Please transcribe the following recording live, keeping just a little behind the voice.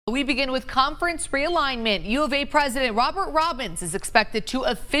We begin with conference realignment. U of A President Robert Robbins is expected to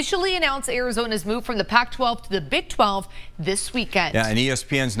officially announce Arizona's move from the Pac-12 to the Big 12 this weekend. Yeah, and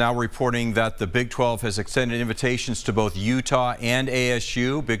ESPN's now reporting that the Big 12 has extended invitations to both Utah and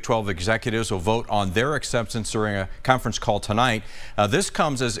ASU. Big 12 executives will vote on their acceptance during a conference call tonight. This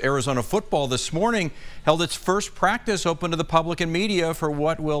comes as Arizona football this morning held its first practice open to the public and media for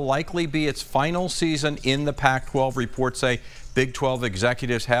what will likely be its final season in the Pac-12. Reports say Big 12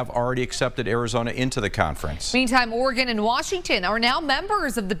 executives have already accepted Arizona into the conference. Meantime, Oregon and Washington are now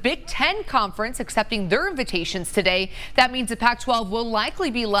members of the Big 10 conference, accepting their invitations today. That means the Pac-12 will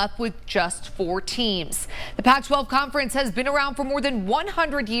likely be left with just 4 teams. The Pac-12 conference has been around for more than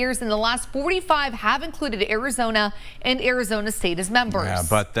 100 years, and the last 45 have included Arizona and Arizona State as members. Yeah,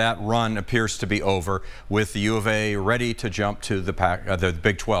 but that run appears to be over, with the U of A ready to jump to the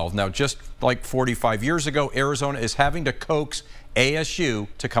Big 12. Now, just like 45 years ago, Arizona is having to coax ASU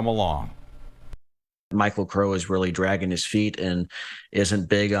to come along. Michael Crow is really dragging his feet and isn't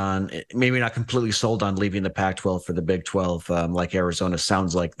big on, maybe not completely sold on leaving the Pac-12 for the Big 12 like Arizona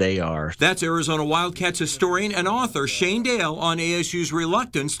sounds like they are. That's Arizona Wildcats historian and author Shane Dale on ASU's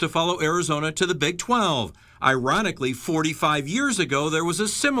reluctance to follow Arizona to the Big 12. Ironically, 45 years ago, there was a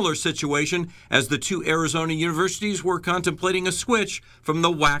similar situation as the two Arizona universities were contemplating a switch from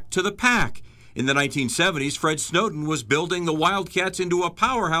the WAC to the PAC. In the 1970s, Fred Snowden was building the Wildcats into a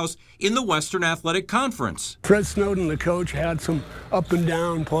powerhouse in the Western Athletic Conference. Fred Snowden, the coach, had some up and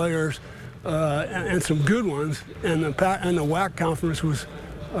down players and some good ones, and the WAC conference was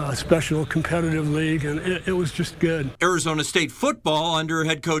a special competitive league, and it was just good. Arizona State football under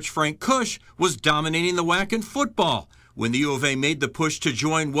head coach Frank Kush was dominating the WAC in football. When the U of A made the push to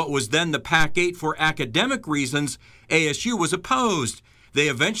join what was then the Pac-8 for academic reasons, ASU was opposed. They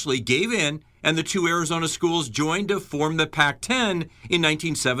eventually gave in, and the two Arizona schools joined to form the Pac-10 in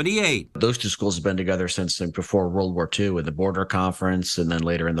 1978. Those two schools have been together since before World War II, with the Border Conference, and then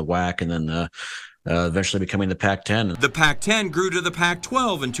later in the WAC, and then eventually becoming the Pac-10. The Pac-10 grew to the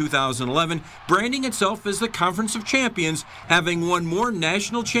Pac-12 in 2011, branding itself as the Conference of Champions, having won more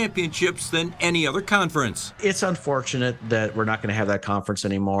national championships than any other conference. It's unfortunate that we're not going to have that conference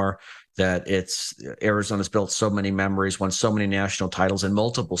anymore, that Arizona's built so many memories, won so many national titles in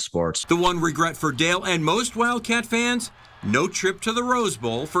multiple sports. The one regret for Dale and most Wildcat fans: no trip to the Rose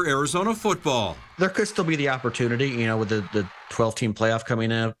Bowl for Arizona football. There could still be the opportunity, with the 12-team playoff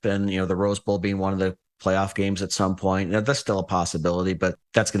coming up, and the Rose Bowl being one of the playoff games at some point. That's still a possibility, but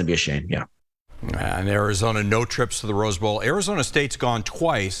that's going to be a shame. Yeah. And Arizona, no trips to the Rose Bowl. Arizona State's gone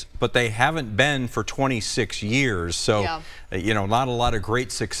twice, but they haven't been for 26 years. So, not a lot of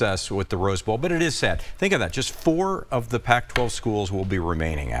great success with the Rose Bowl, but it is sad. Think of that. Just 4 of the Pac-12 schools will be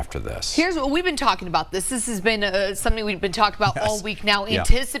remaining after this. Here's what we've been talking about. This has been something we've been talking about all week now,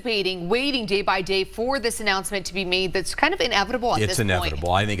 anticipating, waiting day by day for this announcement to be made. That's kind of inevitable at this point. It's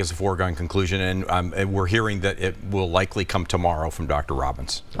inevitable. I think it's a foregone conclusion, and we're hearing that it will likely come tomorrow from Dr.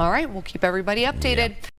 Robbins. All right, we'll keep everybody updated.